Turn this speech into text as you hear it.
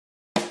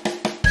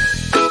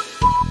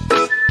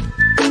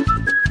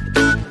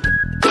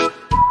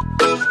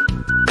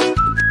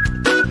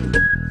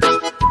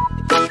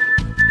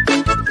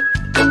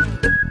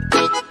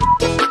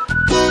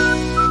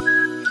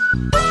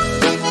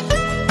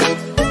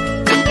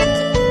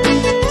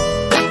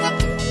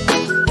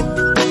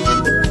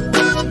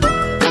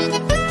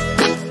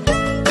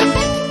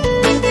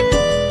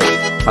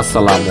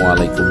আসসালামু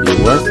আলাইকুম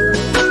ভিউয়ার্স,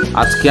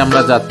 আজকে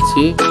আমরা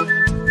যাচ্ছি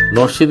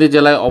নরসিংদী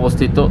জেলায়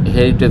অবস্থিত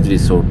হেরিটেজ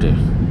রিসোর্টে।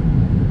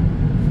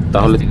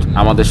 তাহলে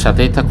আমাদের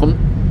সাথেই থাকুন।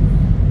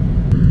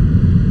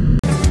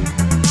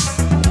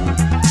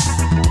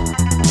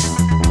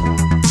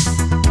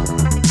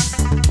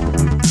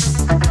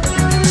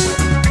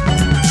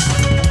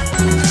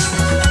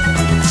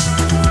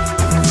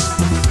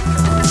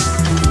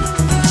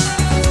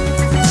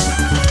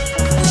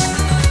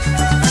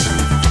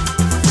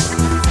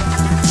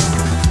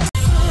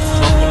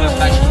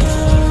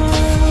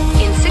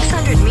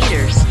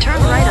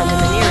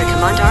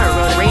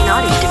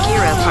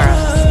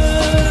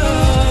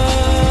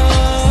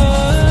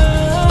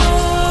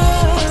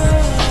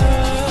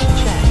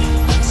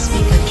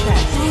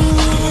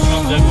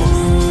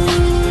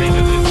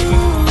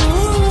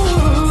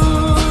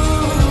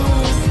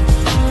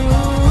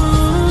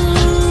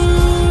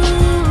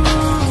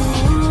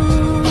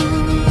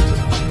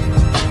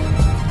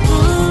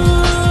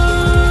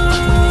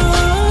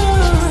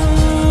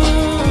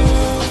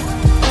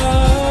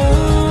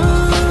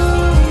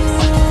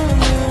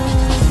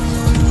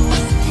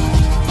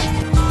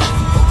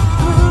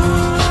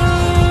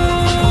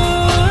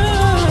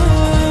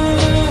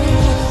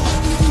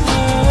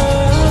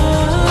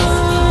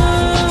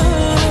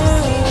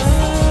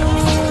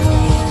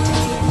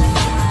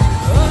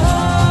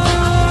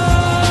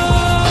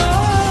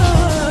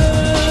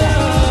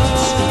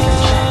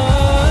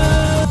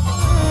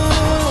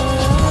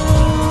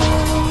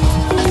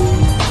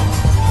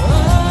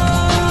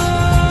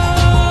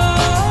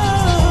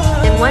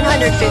 In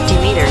 150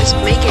 meters,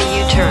 make a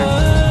U-turn.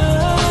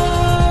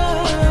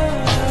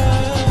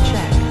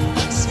 Check.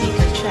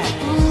 Speaker check.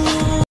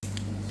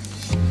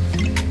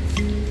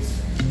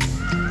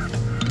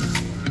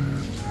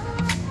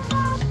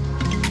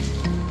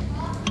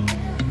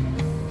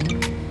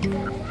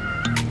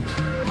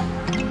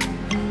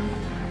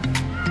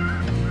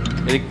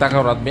 এদিক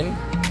তাকাও রাতবিন।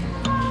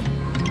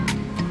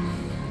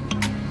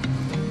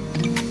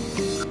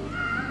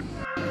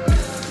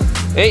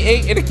 এই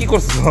এটা কি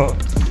করছো?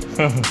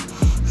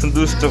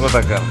 দুষ্ট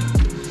কোথাকার।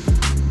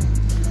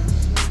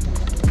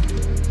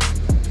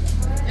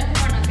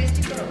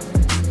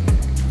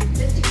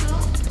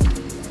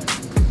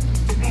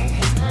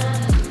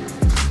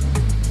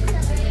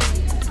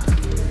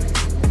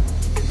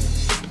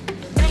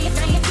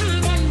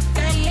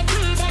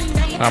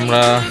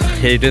 আমরা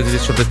হেরিটেজ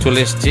রিসোর্টে চলে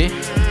এসেছি।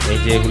 এই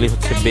যে এগুলি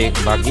হচ্ছে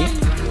বাগি,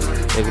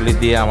 এগুলি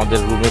দিয়ে আমাদের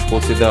রুমে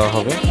পৌঁছে দেওয়া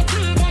হবে।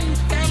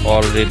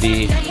 অলরেডি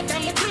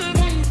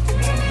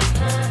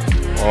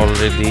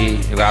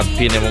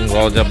রাতবিন এবং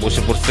রজা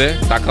বসে পড়ছে।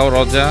 তাকাও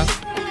রজা।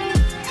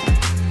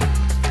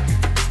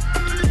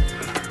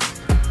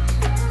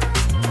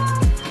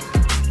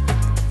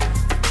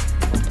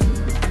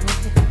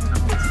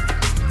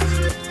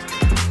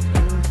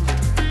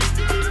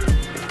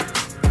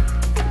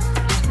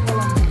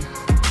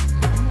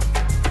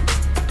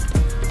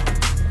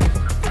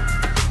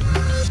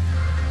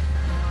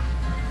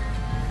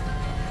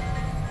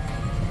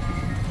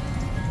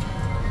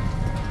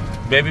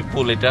 বেবি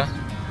পুল এটা।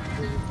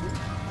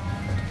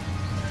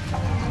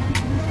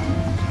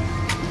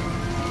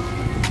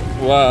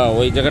 ওয়াও,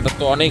 ওই জায়গাটা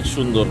তো অনেক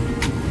সুন্দর,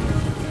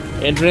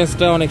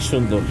 এন্ট্রেন্সটা অনেক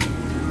সুন্দর।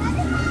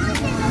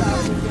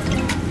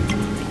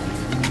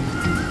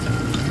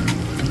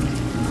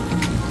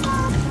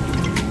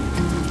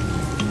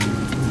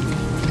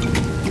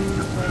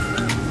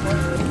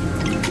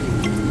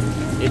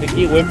 এটা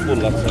কি ওয়েব পুল?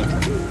 আচ্ছা,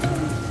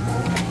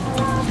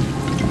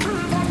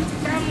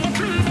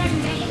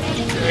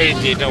 এই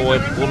যে এটা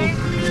ওয়েব পুল।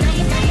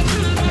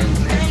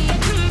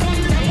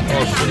 ও,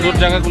 সুন্দর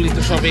জায়গাগুলি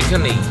তো সব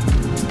এখানেই।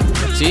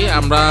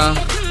 আমরা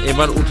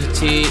এবার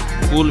উঠেছি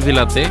পুল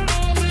ভিলাতে,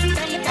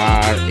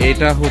 আর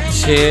এটা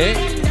হচ্ছে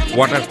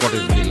ওয়াটার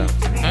কটেজ ভিলা।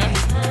 হ্যাঁ,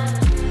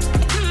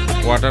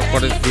 ওয়াটার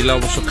কটেজ ভিলা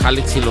অবশ্য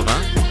খালি ছিল না,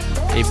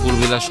 এই পুল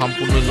ভিলা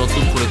সম্পূর্ণ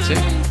নতুন করেছে।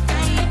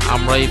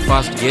 আমরা এই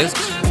ফার্স্ট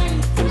গেস্ট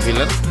পুল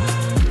ভিলার।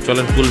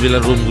 চলেন পুল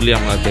ভিলার রুমগুলি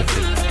আমরা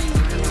দেখি।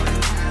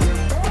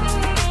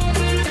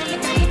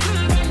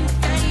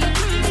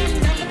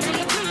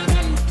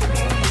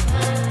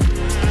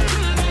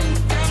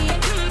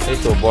 এই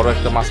তো বড়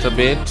একটা মাস্টার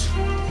বেড,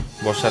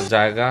 বসার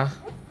জায়গা,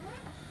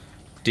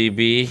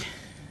 টিভি,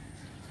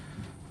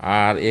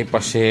 আর এই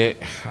পাশে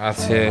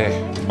আছে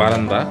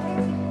বারান্দা।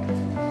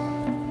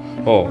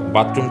 ও,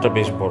 বাথরুমটা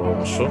বেশ বড়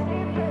অবশ্য,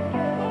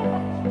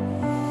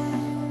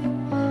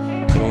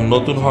 এবং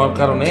নতুন হওয়ার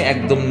কারণে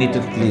একদম নিট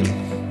এন্ড ক্লিন।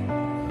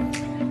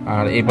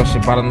 আর এই পাশে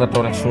বারান্দাটা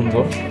অনেক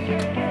সুন্দর।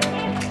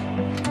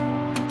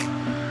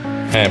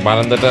 হ্যাঁ,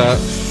 বারান্দাটা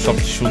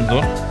সবচেয়ে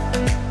সুন্দর।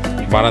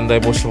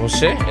 বারান্দায় বসে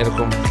বসে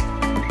এরকম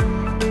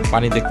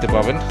পানি দেখতে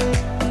পাবেন।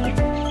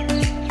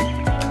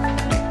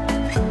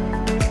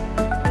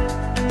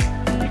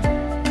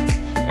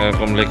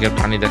 এরকম লেকের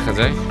পানি দেখা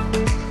যায়,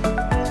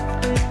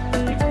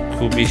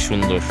 খুবই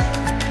সুন্দর।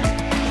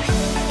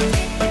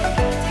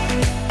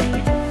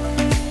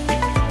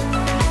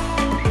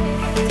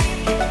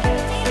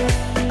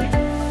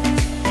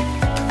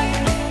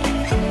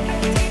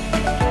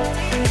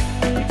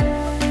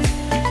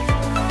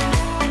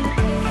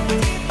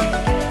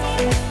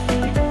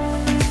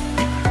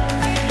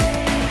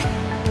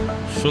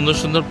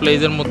 সুন্দর সুন্দর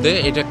প্লেসের মধ্যে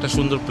এটা একটা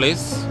সুন্দর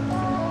প্লেস।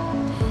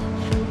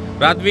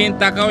 রাতবিন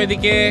তাকাও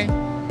এদিকে।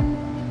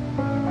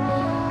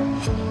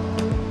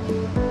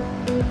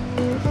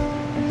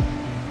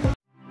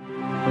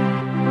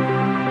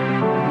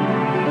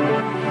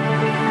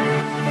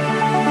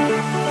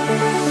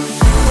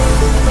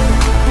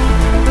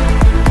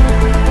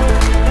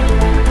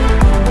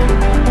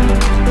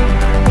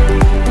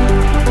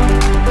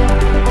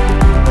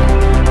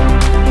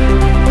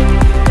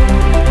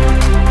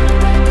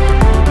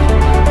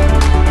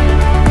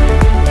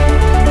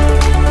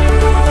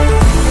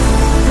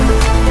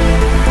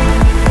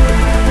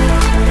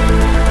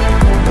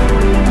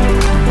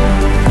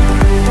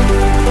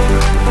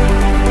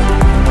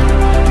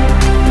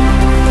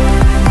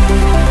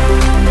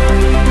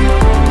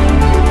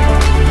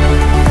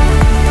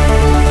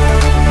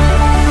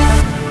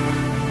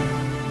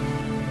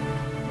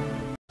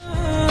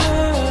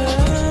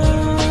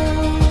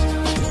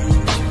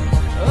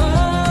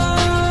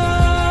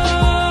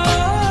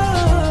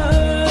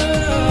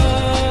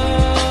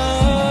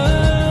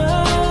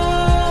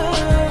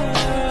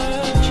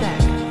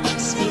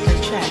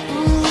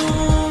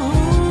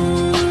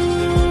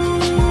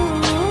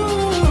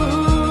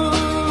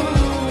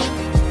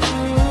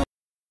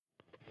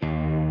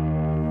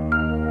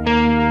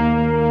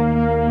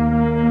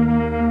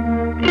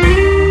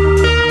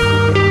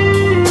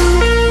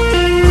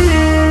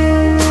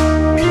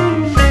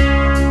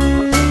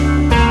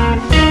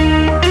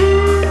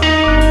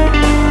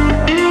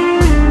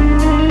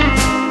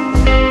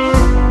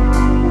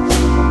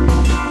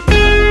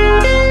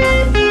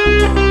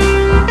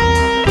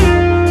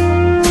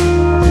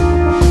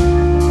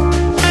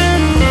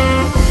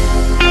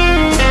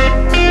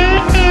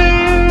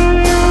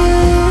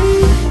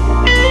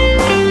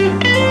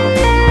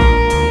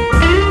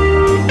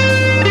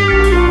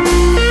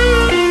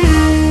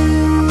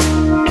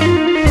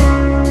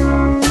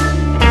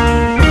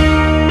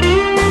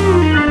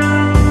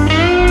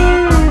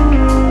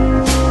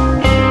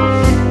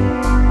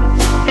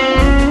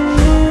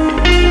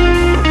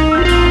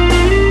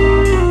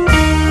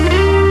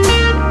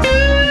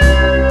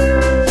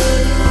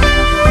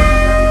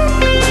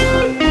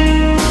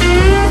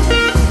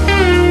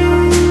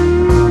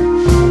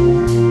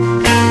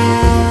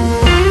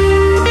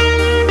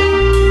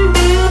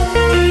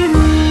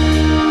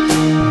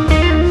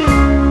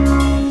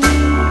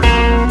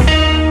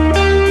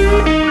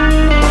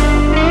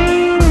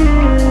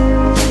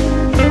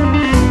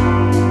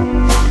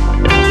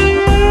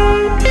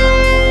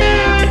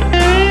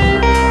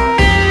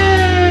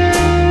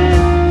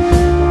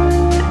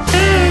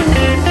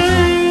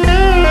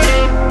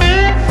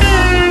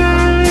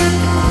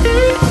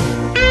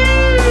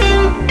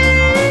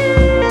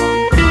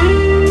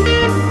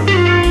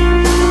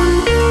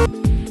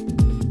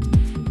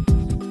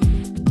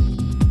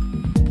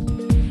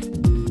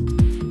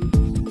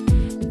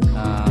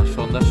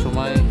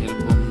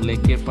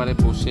 লেকের পাড়ে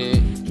বসে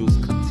জুস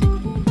খাচ্ছি,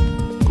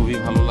 খুবই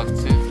ভালো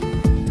লাগছে।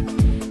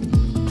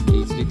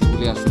 এই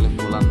স্মৃতিগুলি আসলে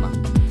ভোলার না।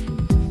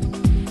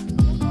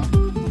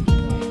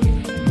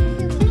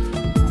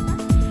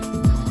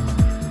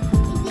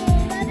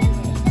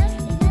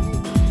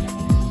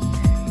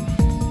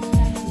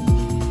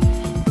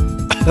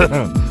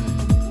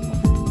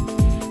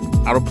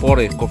 আরো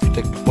পরে কফিটা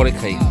একটু পরে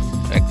খাই,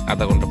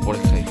 আধা ঘন্টা পরে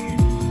খাই।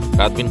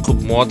 রাতবিন খুব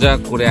মজা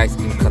করে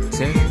আইসক্রিম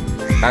খাচ্ছে।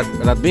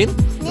 রাতবিন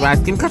তুমি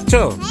আইসক্রিম খাচ্ছ?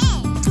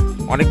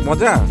 অনেক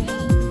মজা।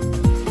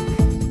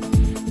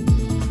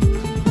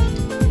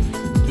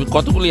 তুমি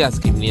কতগুলি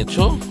আইসক্রিম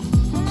নিয়েছো?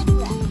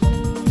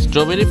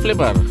 স্ট্রবেরি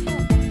ফ্লেভার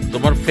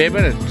তোমার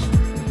ফেভারিট?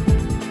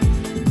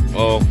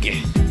 ওকে,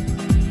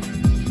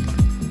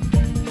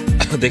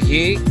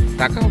 দেখি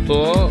তাকাও তো।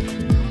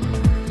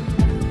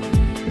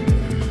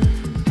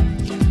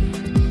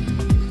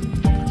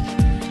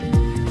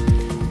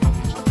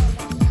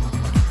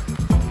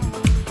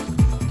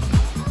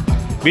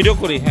 ভিডিও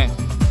করি, হ্যাঁ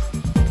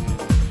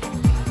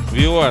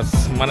ভিউয়ার্স,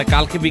 মানে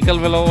কালকে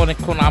বিকালবেলাও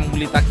অনেকক্ষণ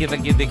আমগুলি তাকিয়ে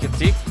তাকিয়ে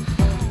দেখেছি।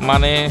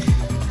 মানে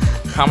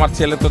আমার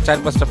ছেলে তো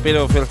 4-5টা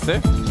পেরেও ফেলছে।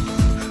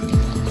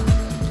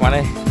 মানে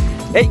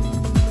এই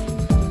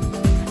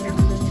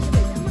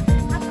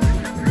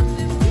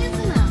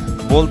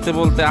বলতে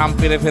বলতে আম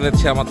পেরে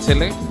ফেলেছে আমার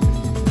ছেলে।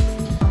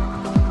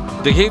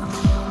 দেখি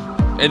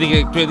এদিকে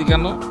একটু, এদিকে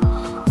আনো।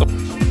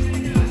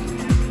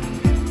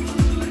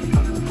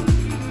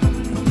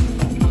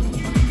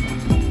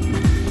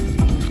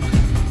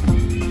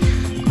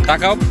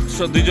 তাকাও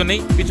দুইজনেই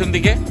পিছন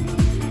দিকে।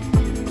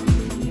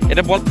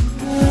 এটা বল,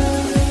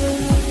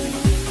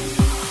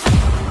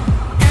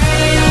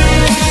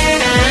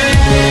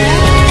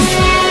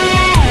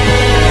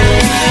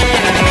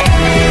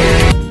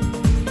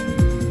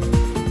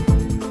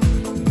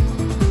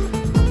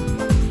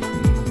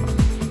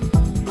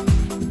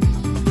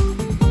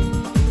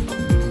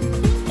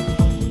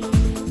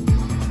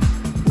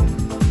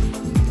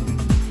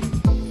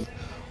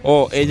 ও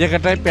এই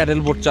জায়গাটায় প্যাডেল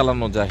বোট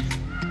চালানো যায়।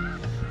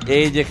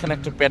 এই যেখানে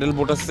একটা প্যাডেল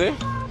বোট আছে,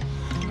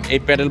 এই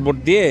প্যাডেল বোট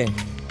দিয়ে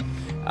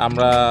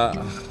আমরা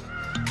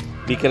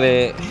বিকেলে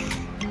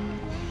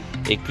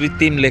এই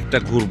কৃত্রিম লেকটা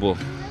ঘুরবো।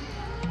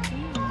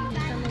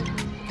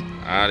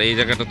 আর এই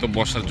জায়গাটা তো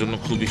বসার জন্য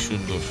খুবই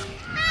সুন্দর।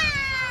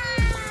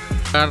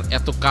 আর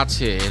এত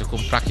কাছে এরকম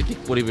প্রাকৃতিক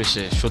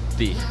পরিবেশে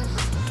সত্যি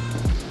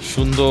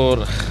সুন্দর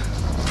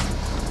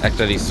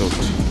একটা রিসোর্ট।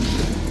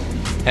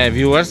 হ্যাঁ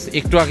ভিউয়ার্স,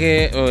 একটু আগে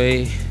ওই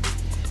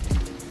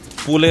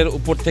পুলের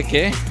উপর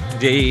থেকে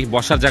যেই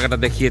বসার জায়গাটা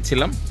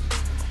দেখিয়েছিলাম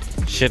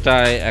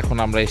সেটায় এখন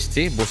আমরা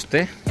এসেছি বসতে।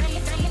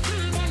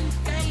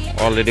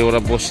 অলরেডি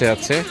ওরা বসে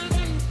আছে।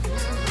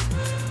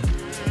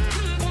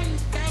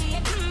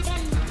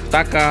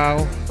 তাকাও,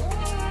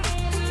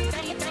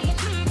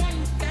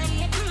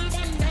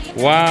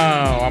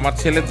 ওয়াও, আমার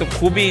ছেলে তো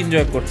খুবই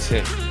এনজয় করছে,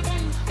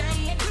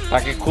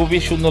 তাকে খুবই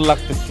সুন্দর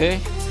লাগতেছে।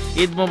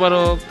 ঈদ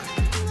মোবারক।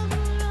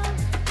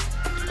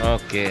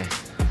 ওকে,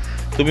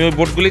 তুমি ওই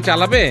বোটগুলি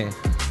চালাবে?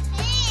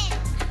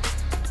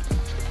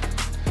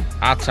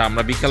 আচ্ছা,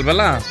 আমরা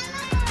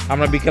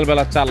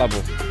বিকালবেলা চালাবো।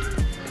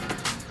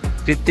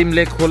 কৃত্রিম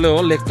লেক হলেও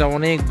লেকটা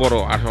অনেক বড়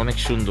আর অনেক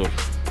সুন্দর,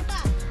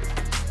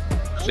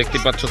 দেখতে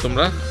পাচ্ছ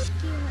তোমরা।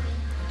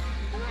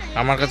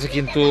 আমার কাছে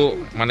কিন্তু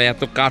মানে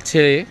এত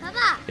কাছে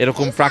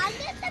এরকম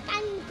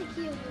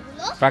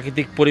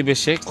প্রাকৃতিক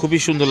পরিবেশে খুবই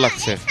সুন্দর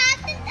লাগছে।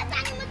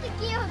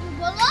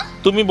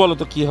 তুমি বলো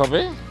তো কি হবে?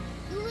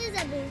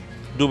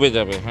 ডুবে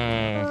যাবে।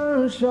 হ্যাঁ,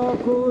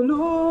 সকল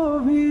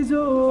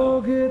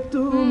অভিযোগে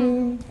তুমি,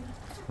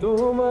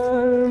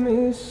 তোমার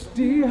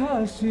মিষ্টি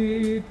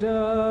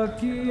হাসিটা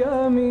কি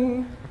আমি,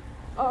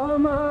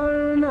 আমার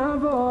না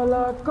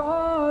বলা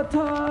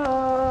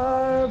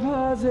কথার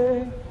ভাজে,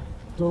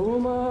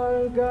 তোমার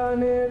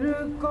গানের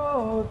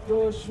কত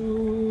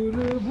সুর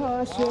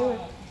ভাসে,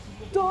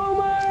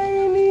 তোমায়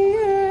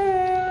নিয়ে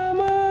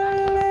আমার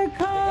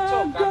লেখা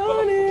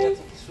গানে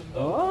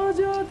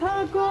অযথা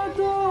কত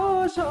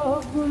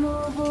স্বপ্ন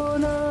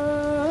বোনা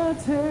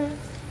আছে,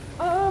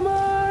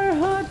 আমার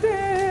হাতে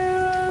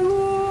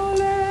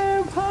আঙুলে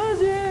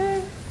ভাজে,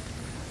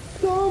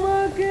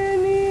 তোমাকে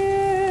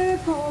নিয়ে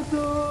কত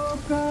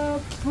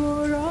কাব্য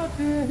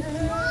রাতে,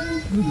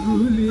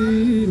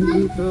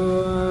 ভুলিনি তো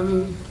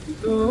আমি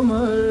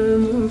তোমার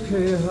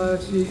মুখে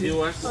হাসি,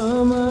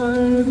 আমার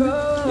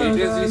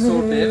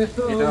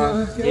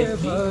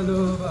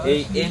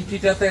এই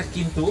এন্ট্রিটাতে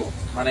কিন্তু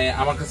মানে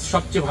আমার কাছে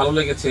সবচেয়ে ভালো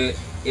লেগেছে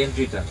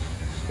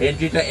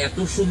এন্ট্রিটা এত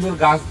সুন্দর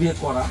গাছ দিয়ে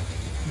করা,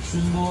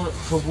 সুন্দর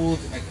সবুজ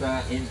একটা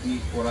এন্ট্রি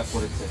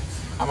করেছে,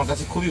 আমার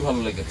কাছে খুবই ভালো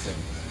লেগেছে।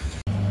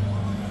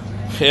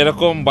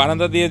 এরকম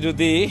বারান্দা দিয়ে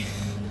যদি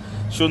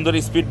সুন্দর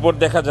স্পিড বোট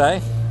দেখা যায়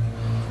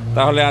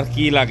তাহলে আর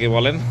কি লাগে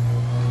বলেন।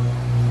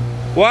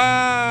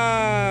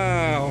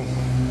 ওয়াও,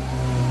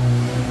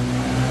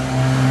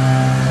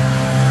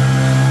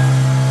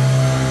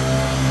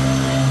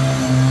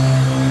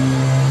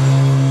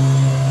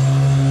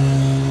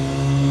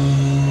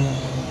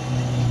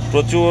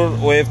 প্রচুর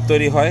ওয়েভ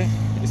তৈরি হয়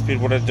স্পিড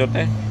বোটের জন্য।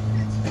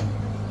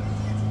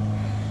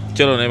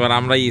 চলুন এবার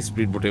আমরাই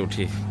স্পিড বোটে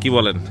উঠি, কি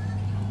বলেন?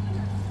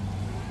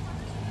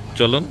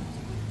 চলুন,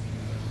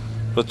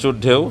 প্রচুর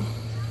ঢেউ,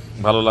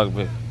 ভালো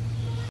লাগবে।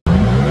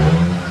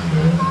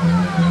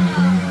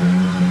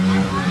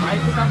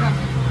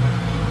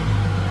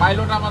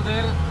 পাইলট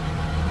আমাদের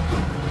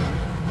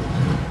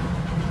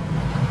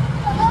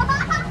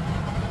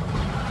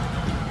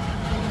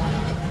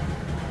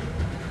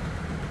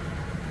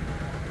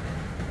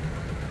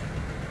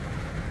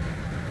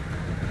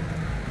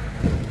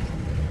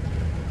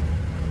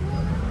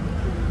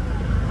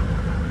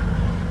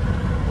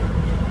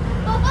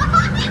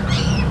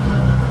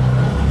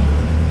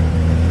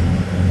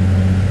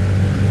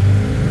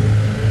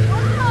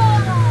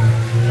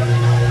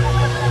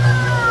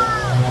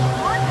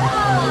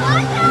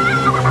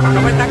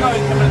সবাই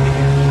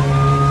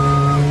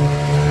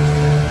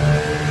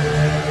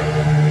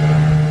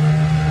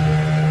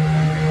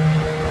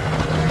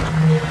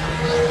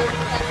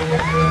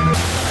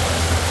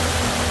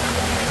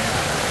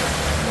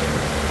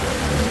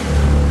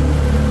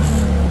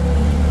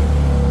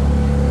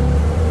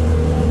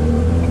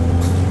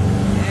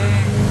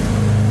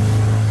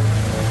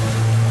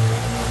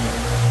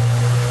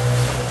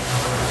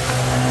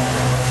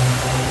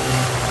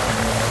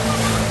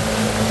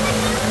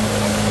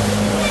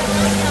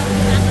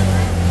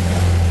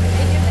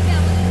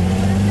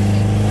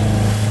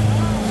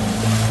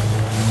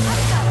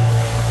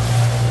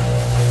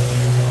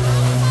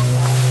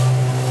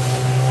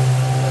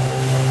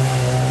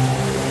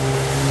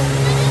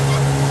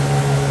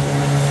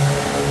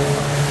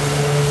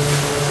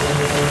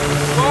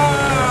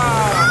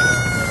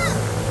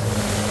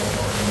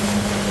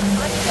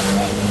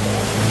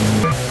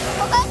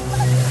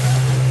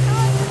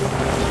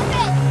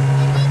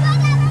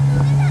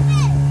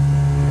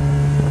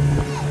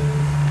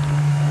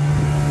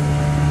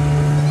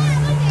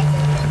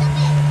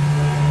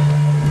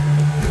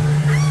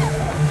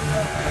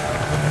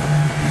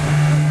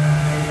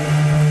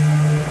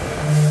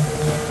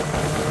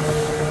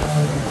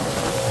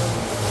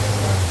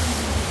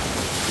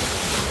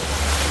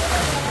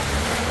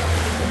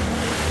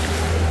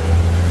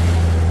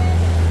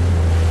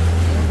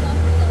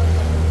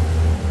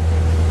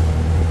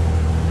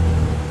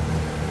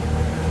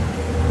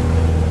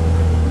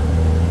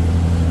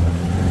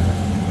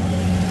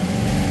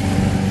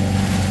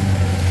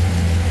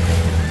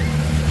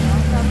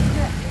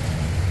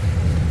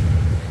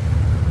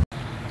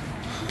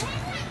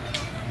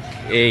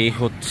এই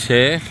হচ্ছে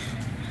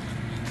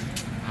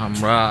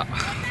আমরা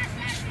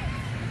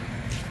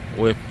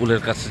ওয়েব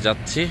পুলের কাছে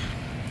যাচ্ছি।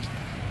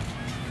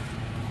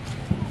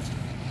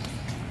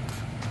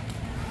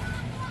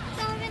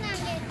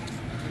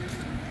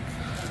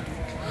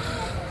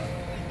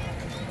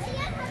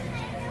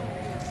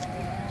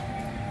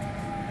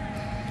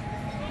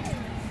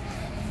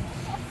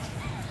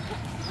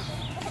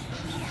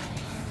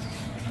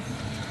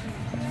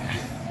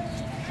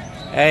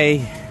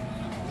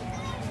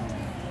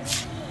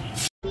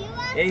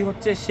 এই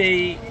হচ্ছে সেই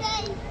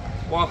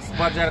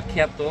কক্সবাজার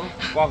খ্যাত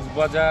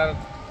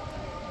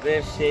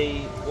কক্সবাজারের সেই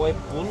ওয়েব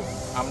পুল।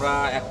 আমরা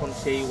এখন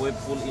সেই ওয়েব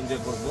পুল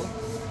এনজয় করব।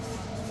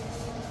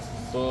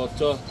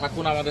 তো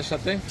থাকুন আমাদের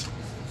সাথে।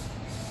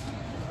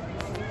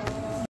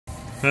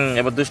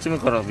 এবার দুষ্টুমি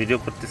করো, ভিডিও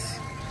করতেছি।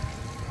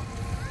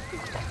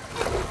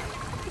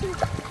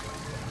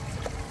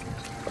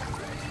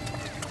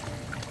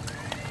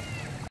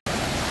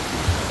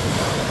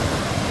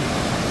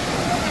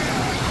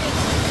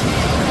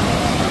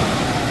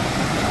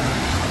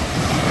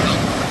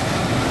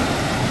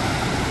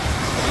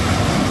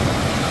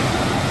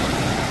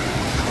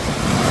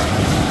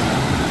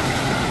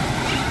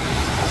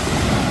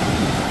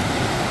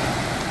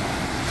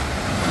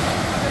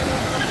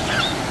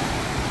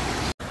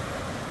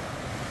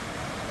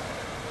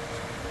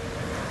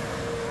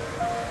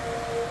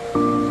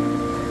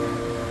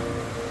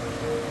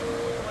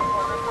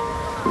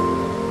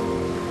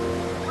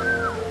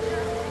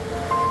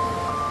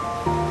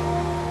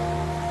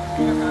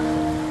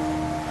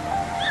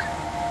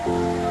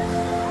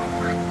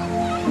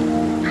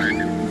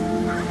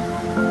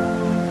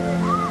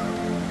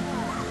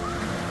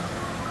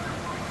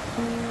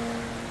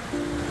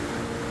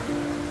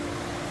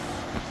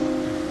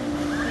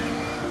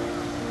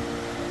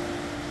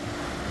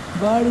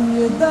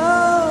 বাড়িয়ে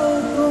দাও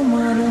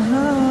তোমার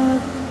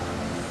হাত,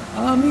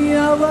 আমি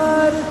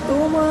আবার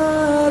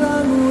তোমার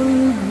আঙুল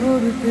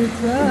ধরতে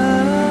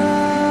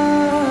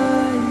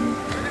চাই।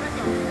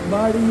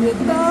 বাড়িয়ে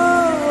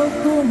দাও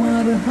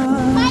তোমার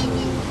হাত,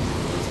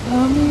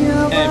 আমি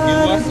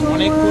আবার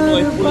অনেকক্ষণ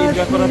ওয়েব পুল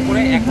এনজয় করার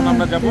পরে এখন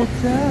আমরা যাব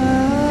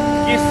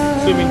কিস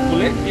সুইমিং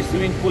পুলে। কিস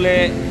সুইমিং পুলে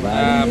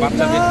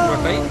বাচ্চাদের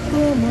পুরোটাই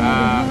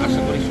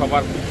আশা করি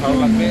সবার খুব ভালো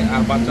লাগবে,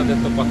 আর বাচ্চাদের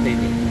তো কথাই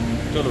নেই।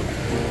 চলুন।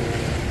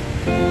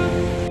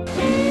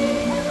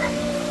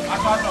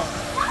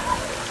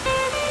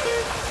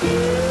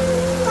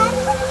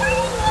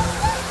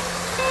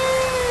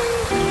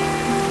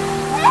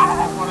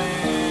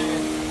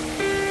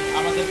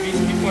 আমাদের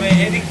বৃষ্টি পরে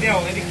এদিক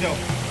যাও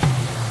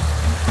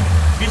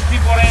বৃষ্টি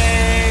পরে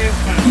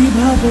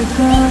কিভাবে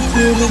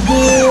কাছের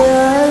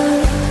দেয়াল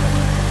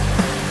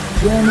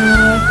যেন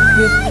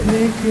আটকে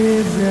থেকে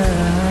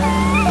যায়।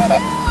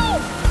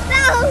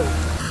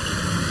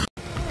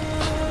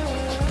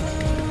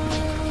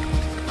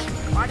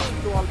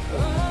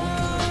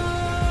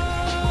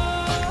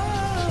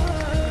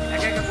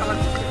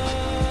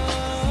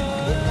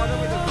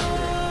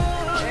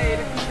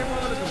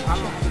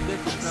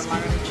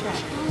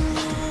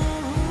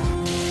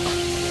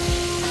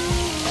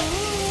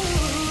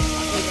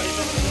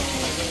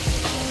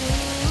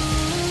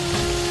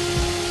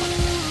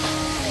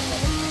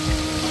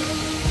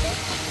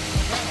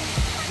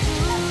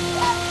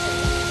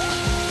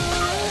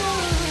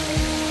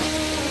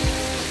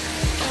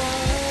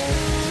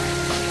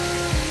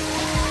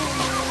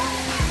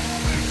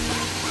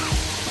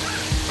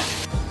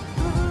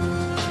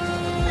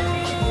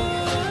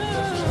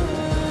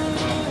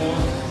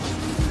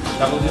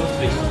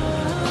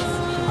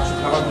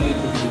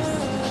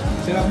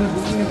 আপনার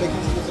বুকিংয়ে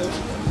দেখিয়েছিল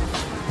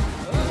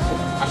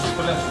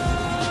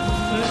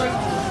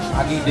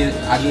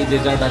আগে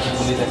ডেজার্ট আছে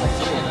বলে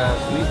দেখাচ্ছি। এটা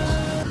সুইচ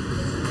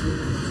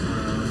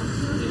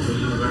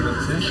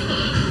আছে,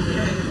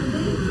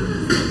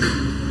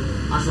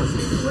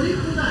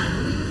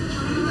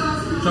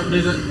 সব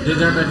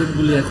ডেজার্ট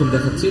আইটেমগুলি এখন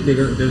দেখাচ্ছি।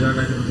 ডেজার্ট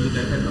আইটেমগুলি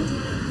দেখানো,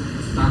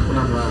 তারপর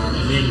আমরা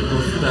মেন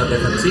কোর্সটা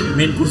দেখাচ্ছি।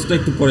 মেন কোর্সটা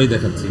একটু পরেই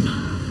দেখাচ্ছি।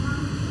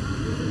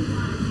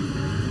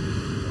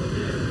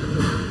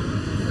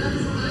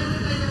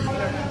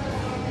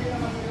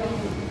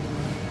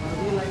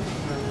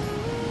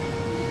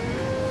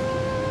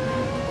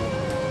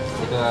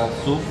 এটা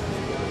স্যুপ,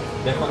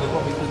 দেখো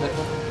ভিতরে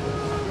দেখো,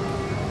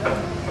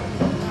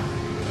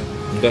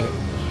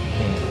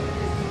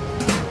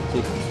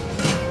 ঠিক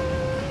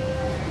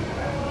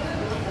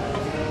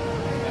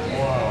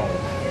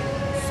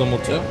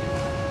samosa,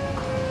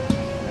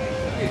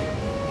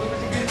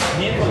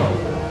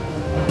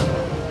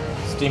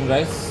 steam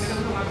rice,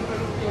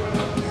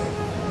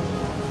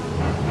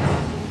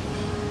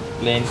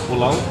 plane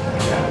pulao,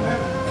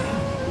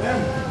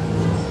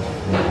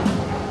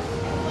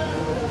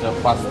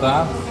 pasta,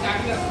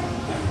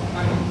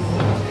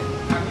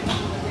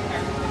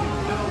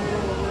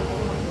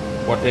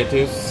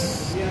 potatoes,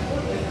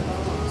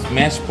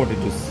 mashed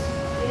potatoes,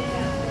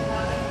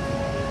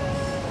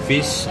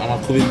 fish আমার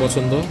খুবই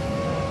পছন্দ,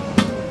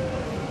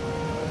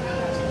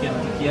 চিকেন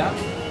টিকিয়া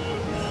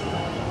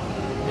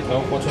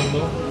এটাও পছন্দ,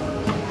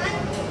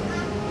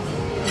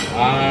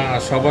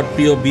 সবার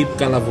প্রিয় বিপ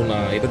কালাভুনা,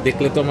 এটা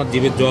দেখলে তো আমার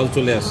জিভে জল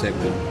চলে আসে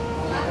একদম।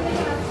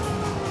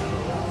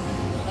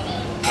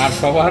 আর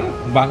সবার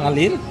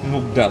বাঙালির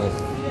মুগ ডাল।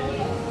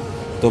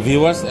 তো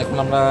ভিউয়ার্স, এখন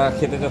আমরা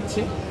খেতে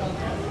যাচ্ছি।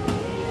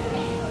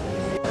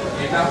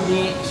 এটা আপনি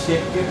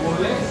শেফকে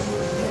বললে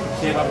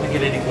শেফ আপনাকে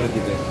রেডি করে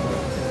দিবে।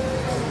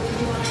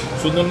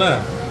 সুন্দর না?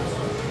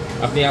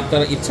 আপনি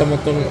আপনার ইচ্ছা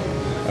মতন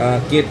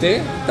কেটে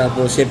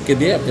তারপর শেফকে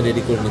দিয়ে আপনি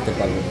রেডি করে নিতে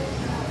পারবেন।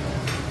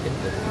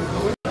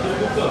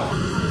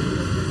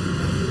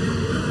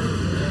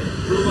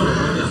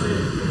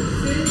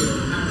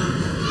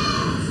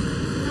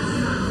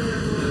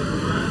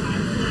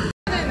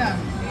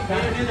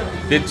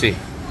 দিচ্ছি।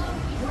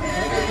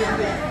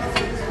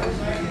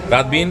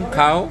 রাতবিন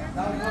খাও,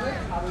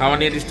 খাওয়া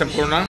নিয়ে ডিস্টার্ব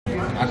করো না।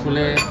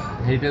 আসলে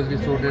হেরিটেজ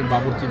রিসোর্টের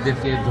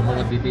বাবুর্চিদেরকে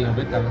ধন্যবাদ দিতেই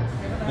হবে, কারণ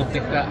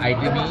প্রত্যেকটা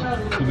আইটেমই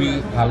খুবই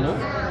ভালো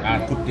আর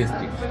খুব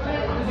টেস্টি।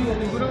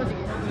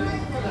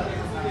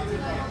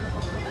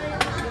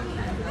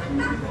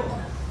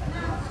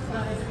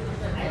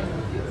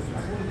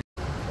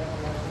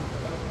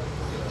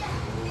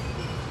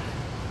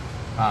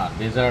 হ্যাঁ,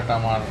 ডেজার্ট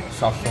আমার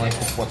সবসময়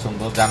খুব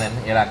পছন্দ। জানেন,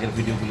 এর আগের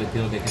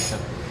ভিডিওগুলোতেও দেখেছেন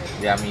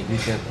যে আমি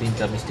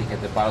 2-3টা মিষ্টি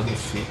খেতে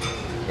পারদর্শী।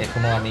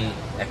 এখনও আমি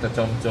একটা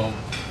চমচম,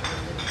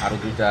 আরও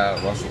 2টা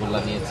রসগোল্লা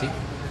নিয়েছি,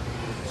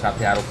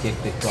 সাথে আরও কেক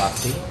তো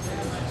আছেই।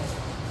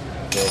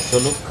 তো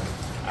চলুক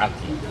আর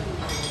কি।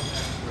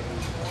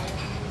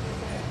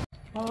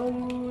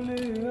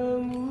 আঙুলে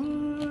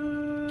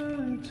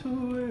আঙুল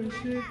ছুঁয়ে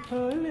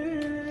শেখালে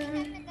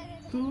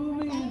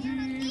তুমি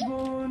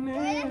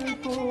জীবনের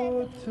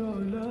পথ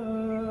চলা,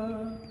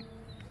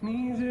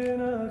 নিজে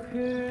না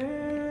খেয়ে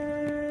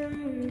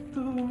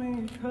তুমি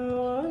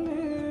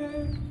খাওয়ালে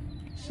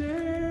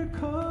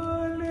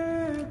শেখালে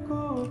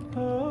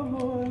কথা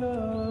বলা।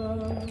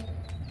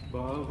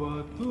 বাবা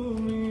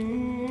তুমি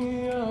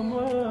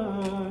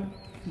আমার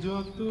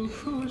যত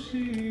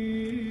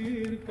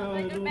খুশির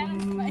কারণ,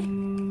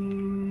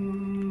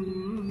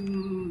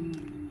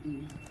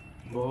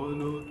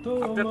 বলো তো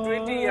After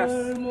 20 years,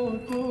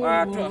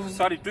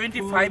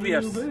 25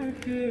 years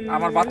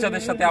আমার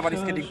বাচ্চাদের সাথে আবার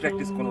স্কেটিং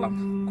প্র্যাকটিস করলাম,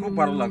 খুব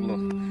ভালো লাগলো।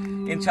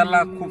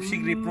 ইনশাল্লাহ খুব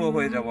শীঘ্রই প্রো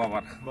হয়ে যাব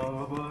আবার।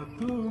 বাবা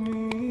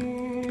তুমি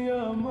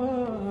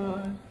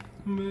আমার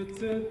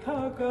বেঁচে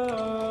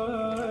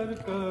থাকার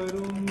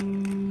কারণ,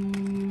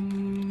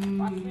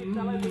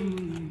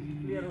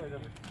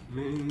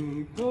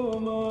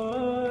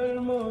 তোমার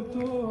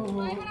মতো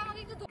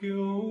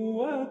কেউ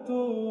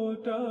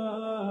এতটা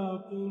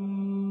আপন।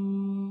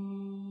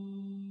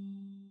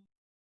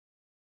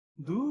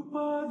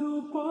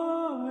 দুপা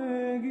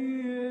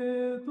এগিয়ে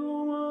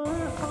তোমার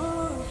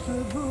হাত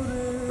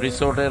ধরে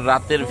রিসোর্টের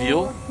রাতের ভিউ।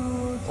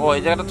 ও,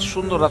 এই জায়গাটা তো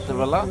সুন্দর রাতের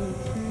বেলা।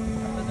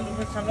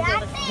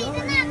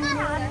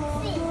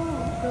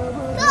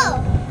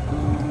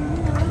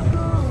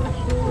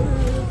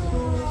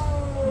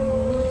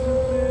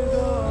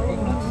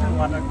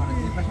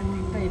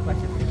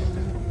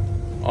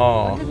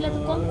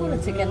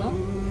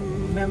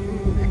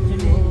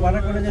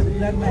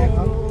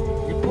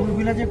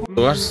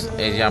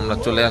 এই যে আমরা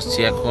চলে আসছি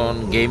এখন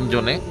গেম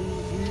জোনে।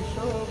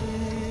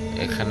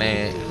 এখানে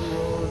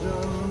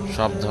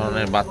সব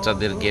ধরনের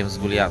বাচ্চাদের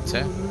গেমসগুলি আছে।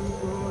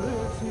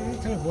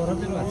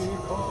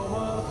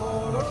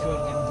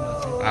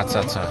 আচ্ছা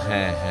আচ্ছা,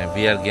 হ্যাঁ হ্যাঁ,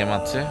 ভিআর গেম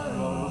আছে।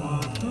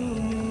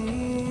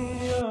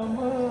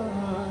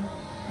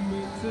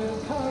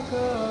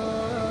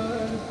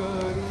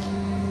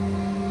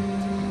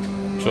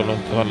 চলো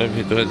তাহলে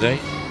ভিতরে যাই।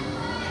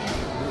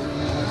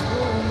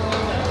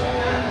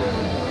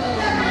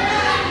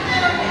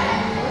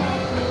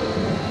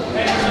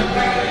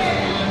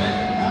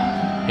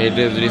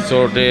 হেরিটেজ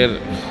রিসোর্টের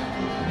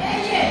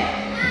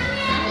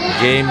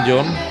গেম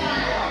জোন।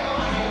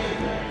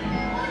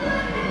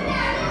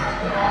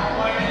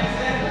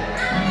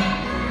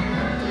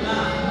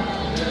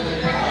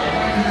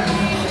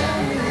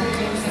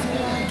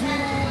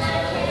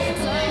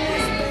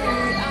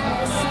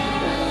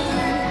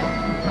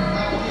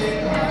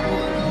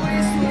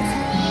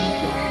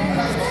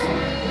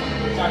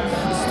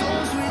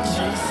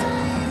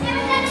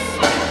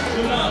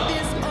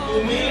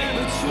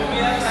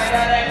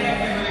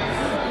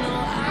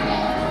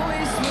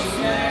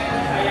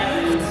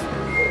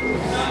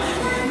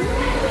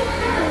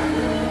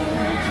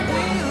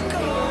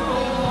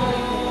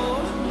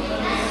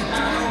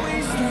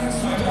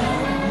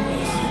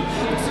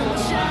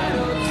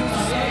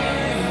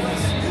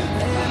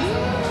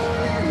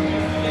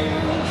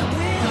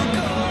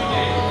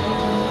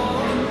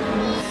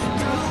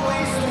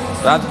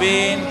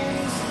 রাতবিন,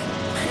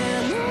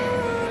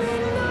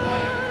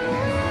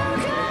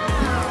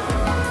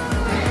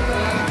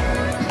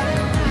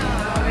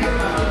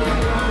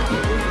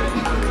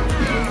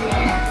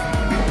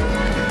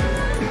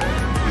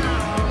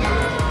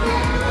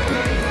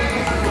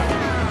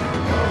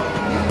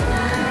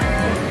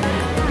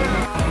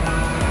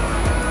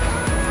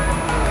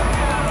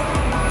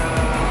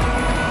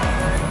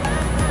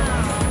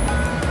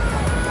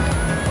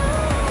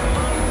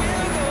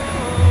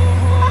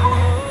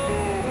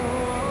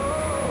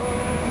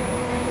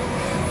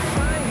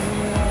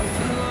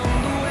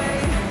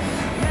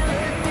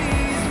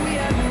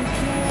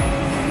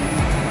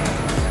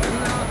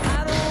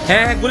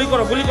 হ্যাঁ হ্যাঁ, গুলি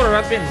করো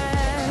রাখবেন।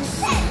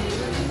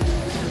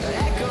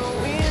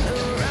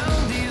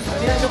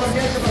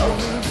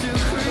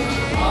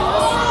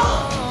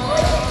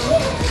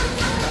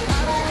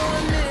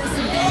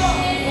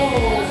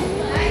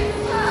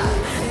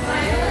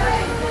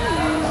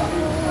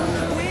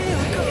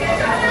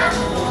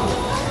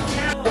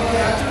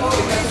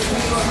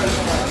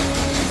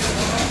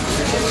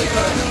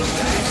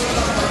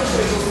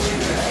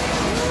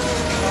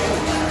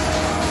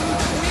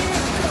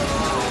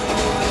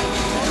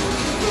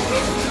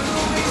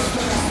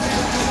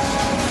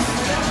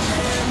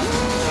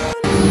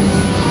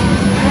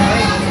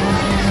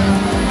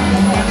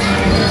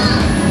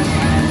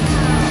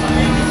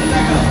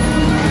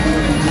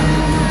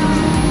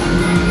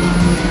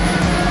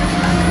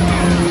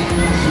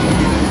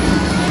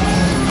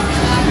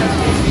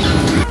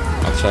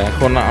 আচ্ছা,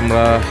 এখন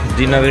আমরা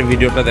ডিনারের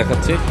ভিডিওটা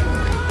দেখাচ্ছি।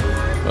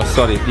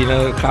 সরি,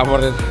 ডিনারের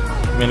খাবারের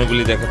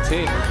মেনুগুলি দেখাচ্ছি।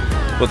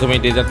 প্রথমে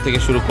ডেজার্ট থেকে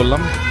শুরু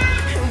করলাম।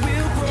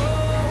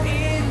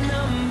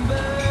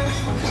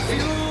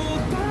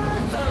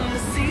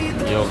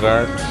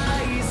 ইয়োগার্ট,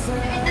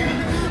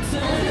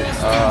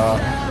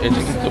 এটা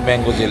কিন্তু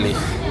ম্যাঙ্গো জেলি,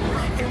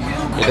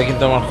 এটা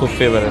কিন্তু আমার খুব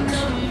ফেভারিট।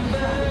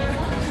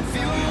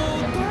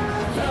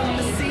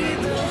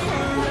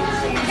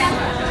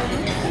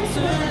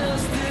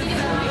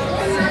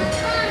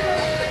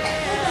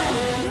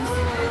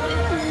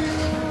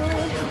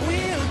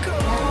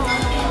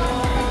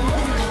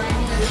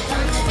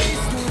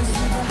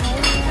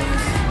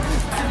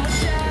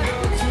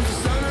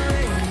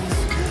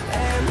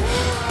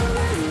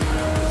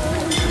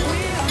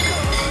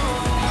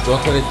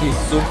 যথারীতি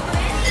স্যুপ,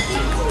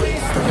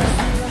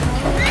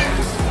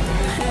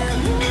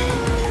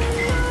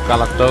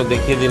 কালারটাও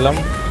দেখিয়ে দিলাম,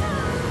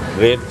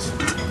 রেড।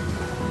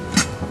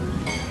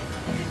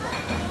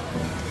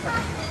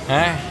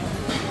 হ্যাঁ,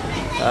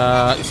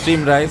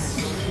 স্টিম রাইস,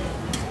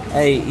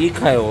 এই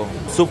খায়ও,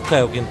 স্যুপ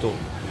খায়ও, কিন্তু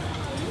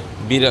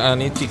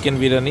বিরিয়ানি, চিকেন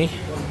বিরিয়ানি,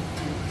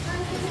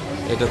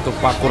 এটা তো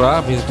পাকোড়া,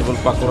 ভেজিটেবল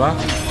পাকোড়া।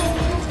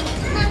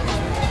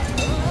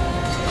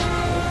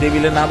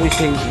 টেবিলে না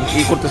বসে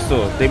কি করতেছো?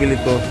 টেবিলে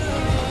তো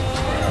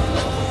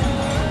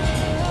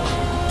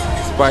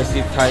স্পাইসি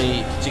থাই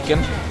চিকেন,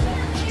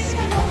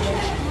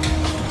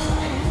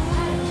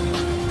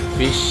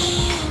 ফিশ,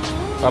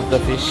 পাবদা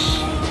ফিশ,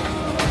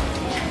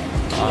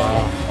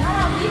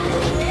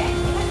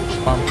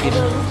 পাম্পকিন,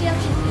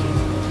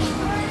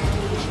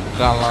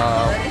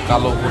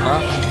 কালো ভুনা,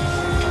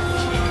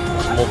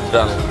 মুগ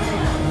ডাল।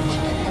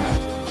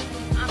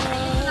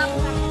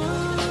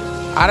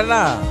 আরে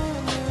না,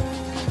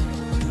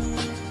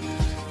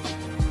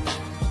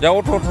 যা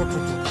ওঠো।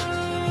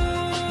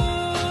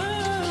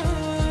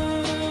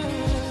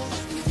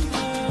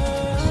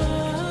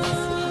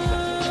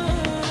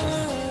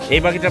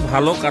 এই বাকিটা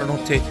ভালো, কারণ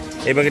হচ্ছে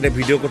এই বাকিটা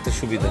ভিডিও করতে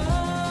সুবিধা।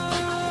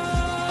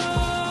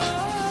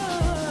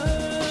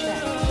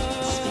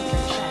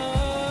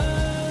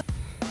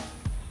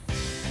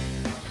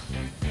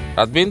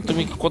 রাতবিন,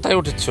 তুমি কোথায়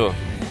উঠেছ?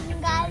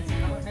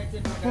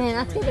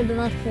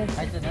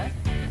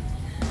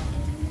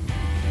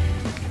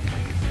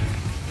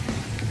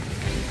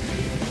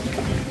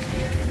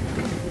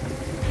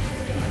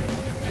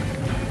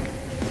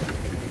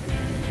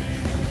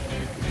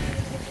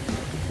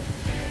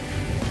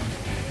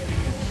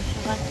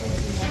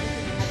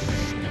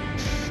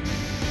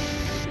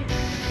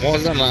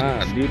 মজা না,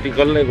 ডিউটি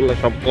করলে এগুলো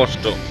সব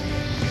কষ্ট।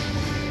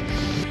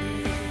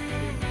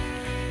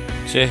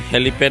 সে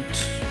হেলিপ্যাড,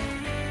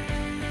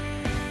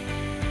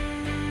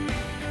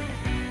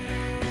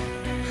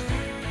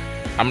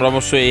 আমরা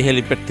অবশ্য এই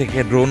হেলিপ্যাড থেকে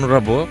ড্রোন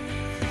উড়াবো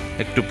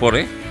একটু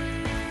পরে।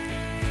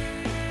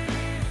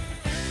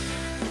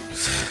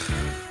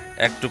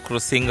 এক টুকরো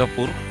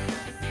সিঙ্গাপুর।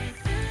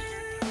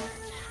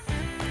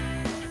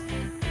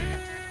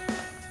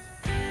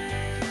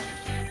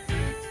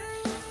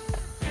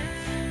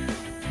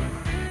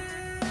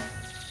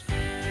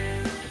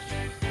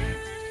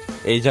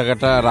 এই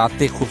জায়গাটা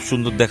রাতে খুব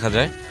সুন্দর দেখা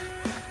যায়।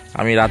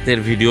 আমি রাতের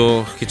ভিডিও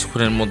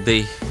কিছুক্ষণের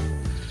মধ্যেই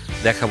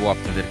দেখাবো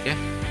আপনাদেরকে।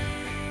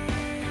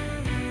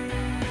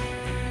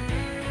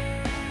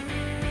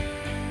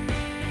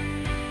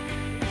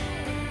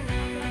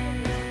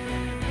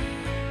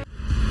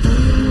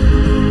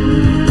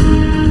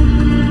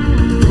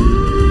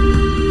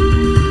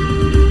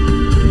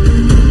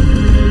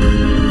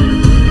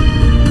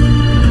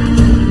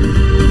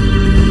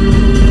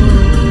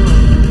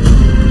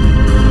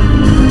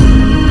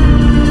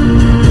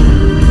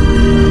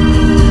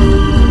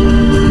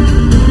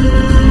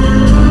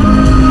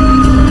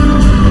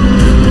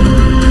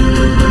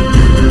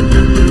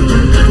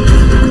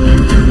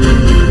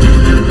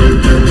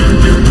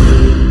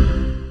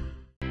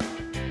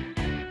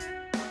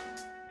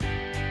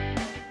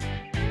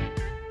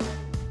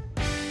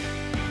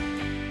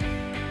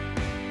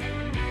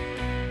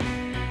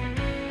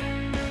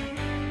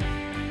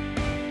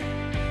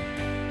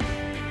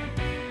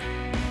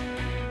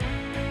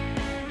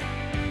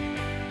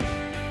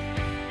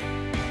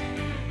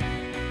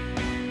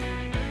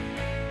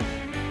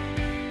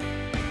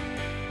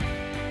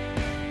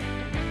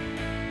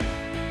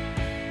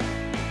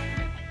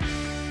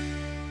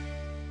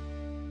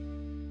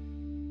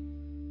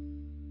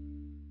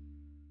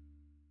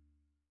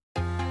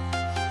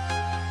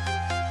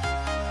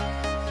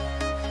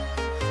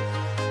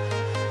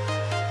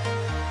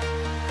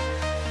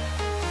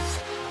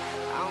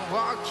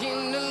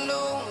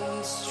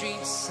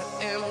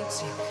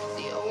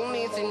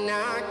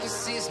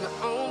 sees my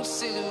own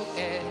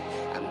silhouette.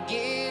 I'm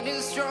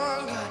getting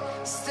stronger,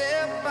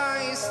 step by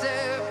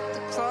step.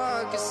 The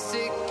clock is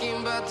ticking,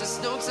 but there's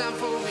no time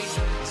for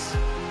regrets.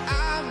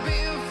 I've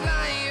been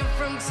flying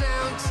from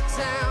town to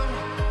town,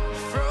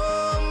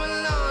 from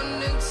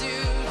London to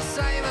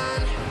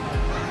Taiwan.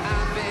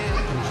 I've been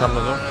all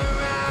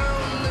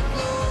around the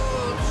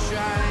globe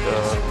trying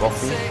to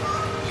coffee,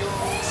 protect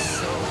your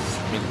soul.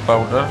 Milk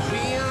powder.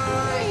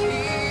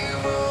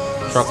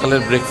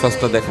 সকালের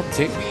ব্রেকফাস্টটা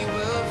দেখাচ্ছি।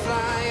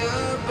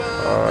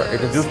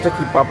 এটা জুসটা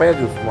কি papaya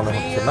juice মনে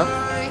হচ্ছে না?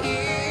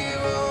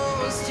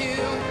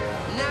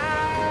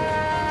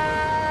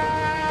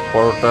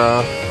 পরোটা।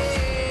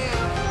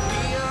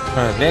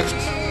 হ্যাঁ, নেক্সট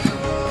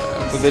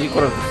তো দেরি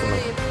করার কিছু না।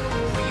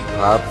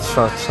 রাত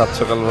 7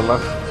 সকালবেলা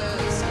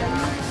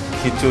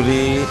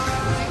খিচুড়ি,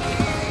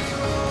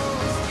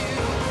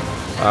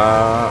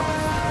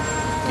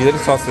 কি জানি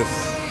সসেস,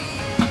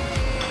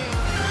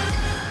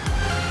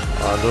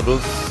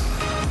 নুডলস,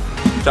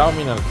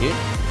 চাউমিন আর কি।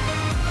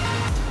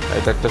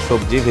 এটা একটা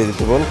সবজি,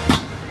 ভেজিটেবল,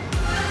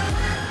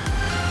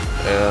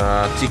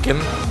 চিকেন।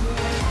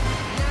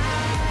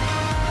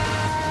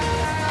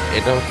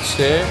 এটা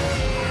হচ্ছে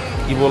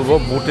কি বলবো,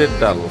 বুটের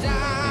ডাল।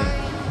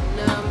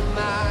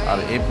 আর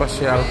এই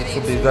পাশে আরো কিছু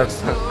ডিজার্ট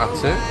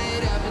আছে।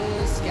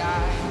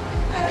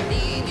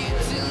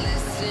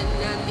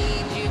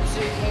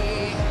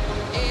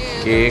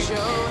 কেক,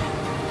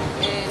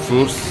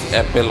 ফ্রুটস,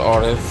 অ্যাপেল,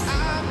 অরেঞ্জ,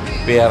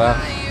 পেয়ারা,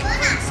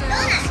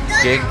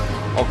 কেক।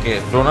 ওকে,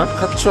 ডোনাট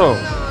খাচ্ছ?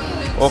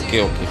 ওকে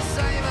ওকে।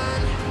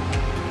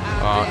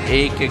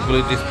 এই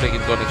কেকগুলির ডিসপ্লে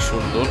কিন্তু অনেক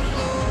সুন্দর।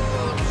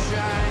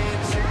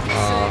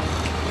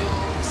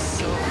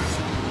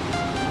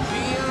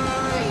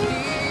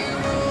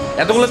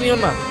 এতগুলো নিও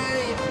না।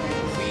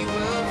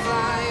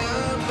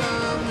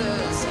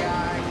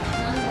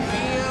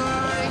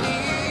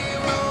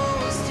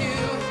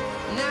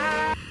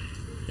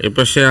 এর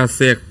পাশে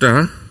আছে একটা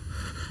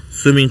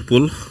সুইমিং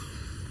পুল।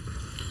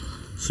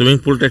 সুইমিং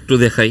পুলটা একটু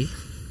দেখাই।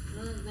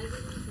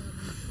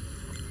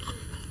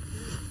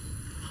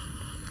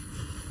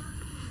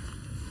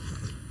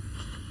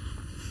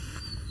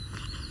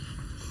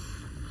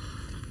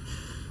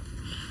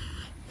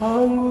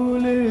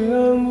 আঙুলে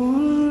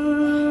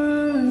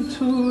আঙুল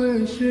ছুঁয়ে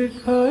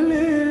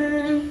শেখালে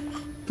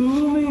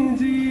তুমি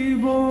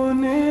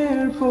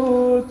জীবনের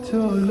পথ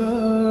চলা।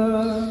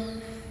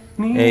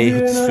 এই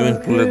হচ্ছে সুইমিং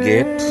পুলের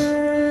গেট।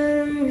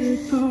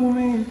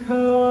 তুমি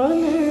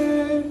খাওয়ালে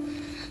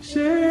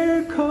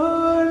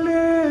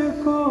শেখালে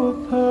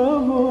কথা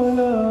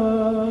বলা।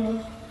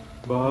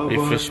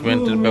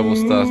 রিফ্রেশমেন্টের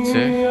ব্যবস্থা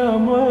আছে।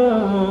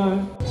 আমার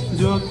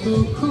যত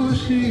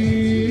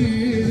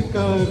খুশির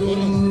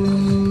কারণ,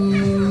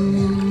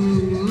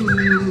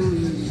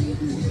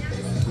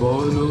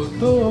 বলো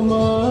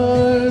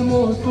তোমার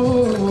মতো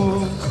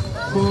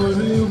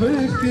করবে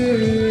কে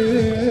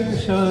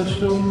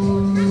শাসন।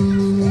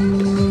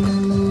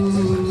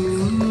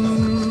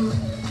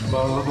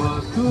 বাবা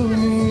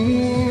তুমি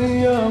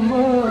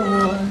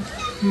আমার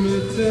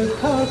বেঁচে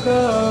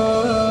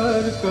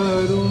থাকার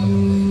কারণ।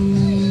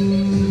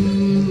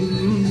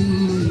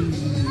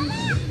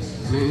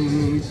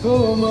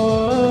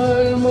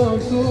 তোমার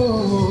মতো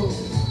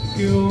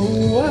কেউ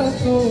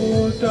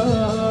এতটা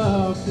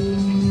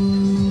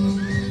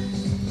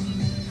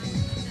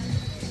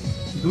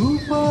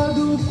দুপা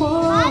দুপা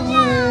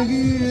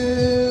গিয়ে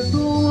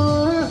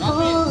তোমার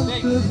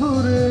হাত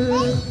ধরে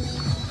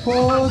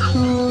পথ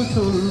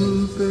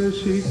চলতে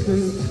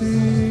শিখেছি।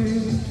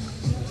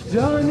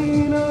 জানি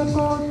না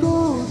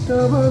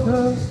কতটা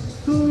বাধা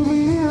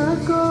তুমি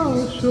একা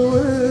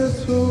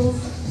সয়েছ,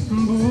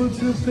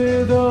 বুঝতে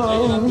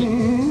দাওনি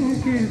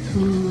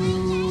কিছু।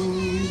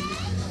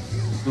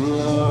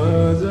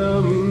 আজ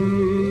আমি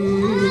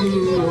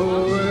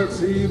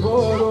হয়েছি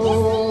বড়,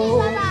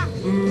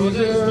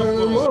 নিজের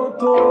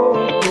মতো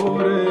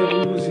করে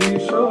বুঝি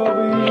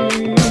সবই।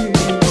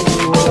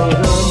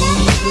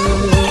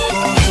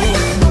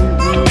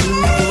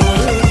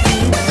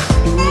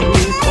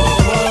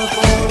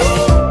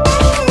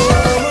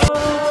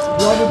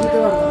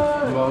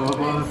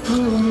 বাবা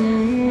তুমি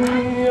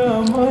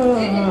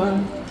আমার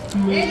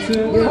বেঁচে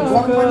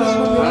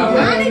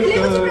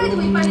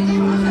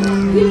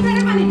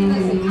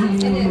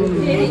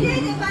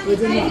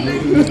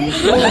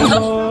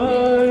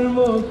তোমার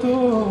মতো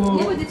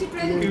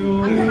কেউ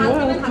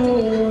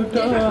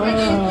এতটা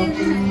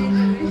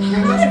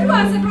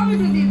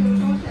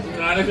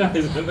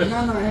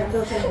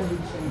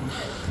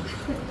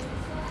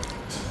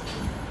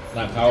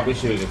না, খাওয়া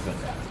বেশি হয়ে গেছে।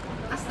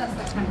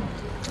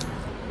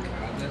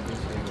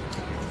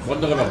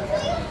 বন্ধ করো।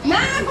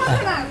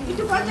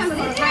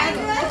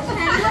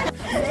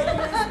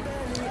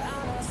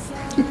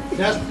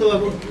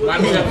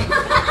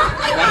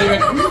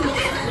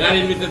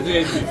 গাড়ির ভিতরে তুই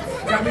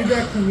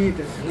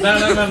না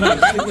না না না,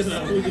 গাড়িতে না,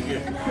 ওইদিকে।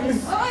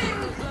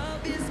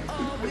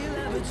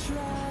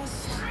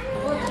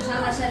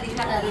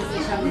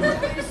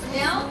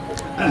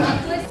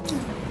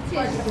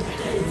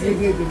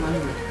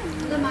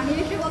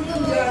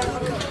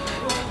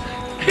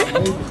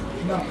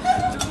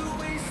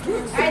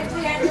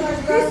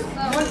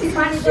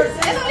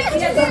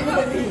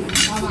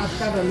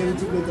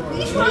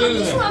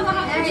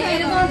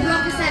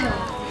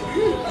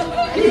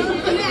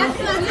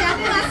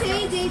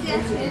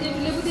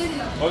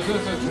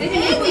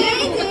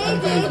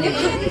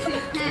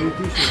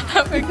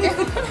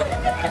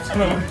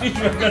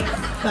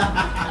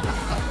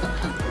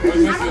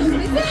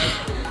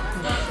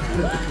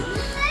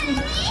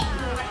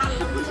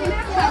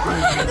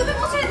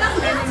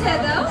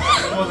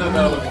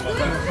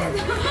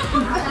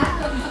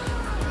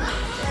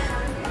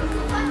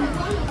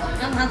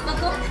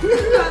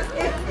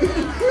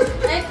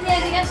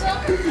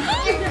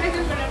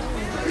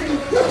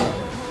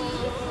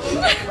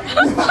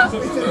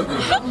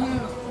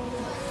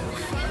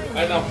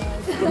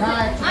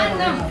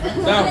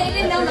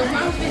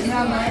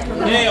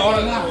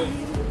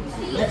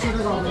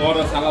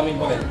 ওরা সালামি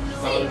করে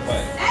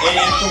এই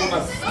একটু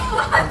বোনাস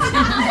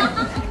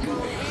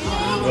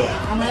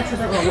আমার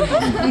 100 টাকা হবে।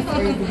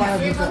 এই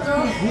 12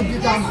 বুদ্ধি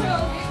দাম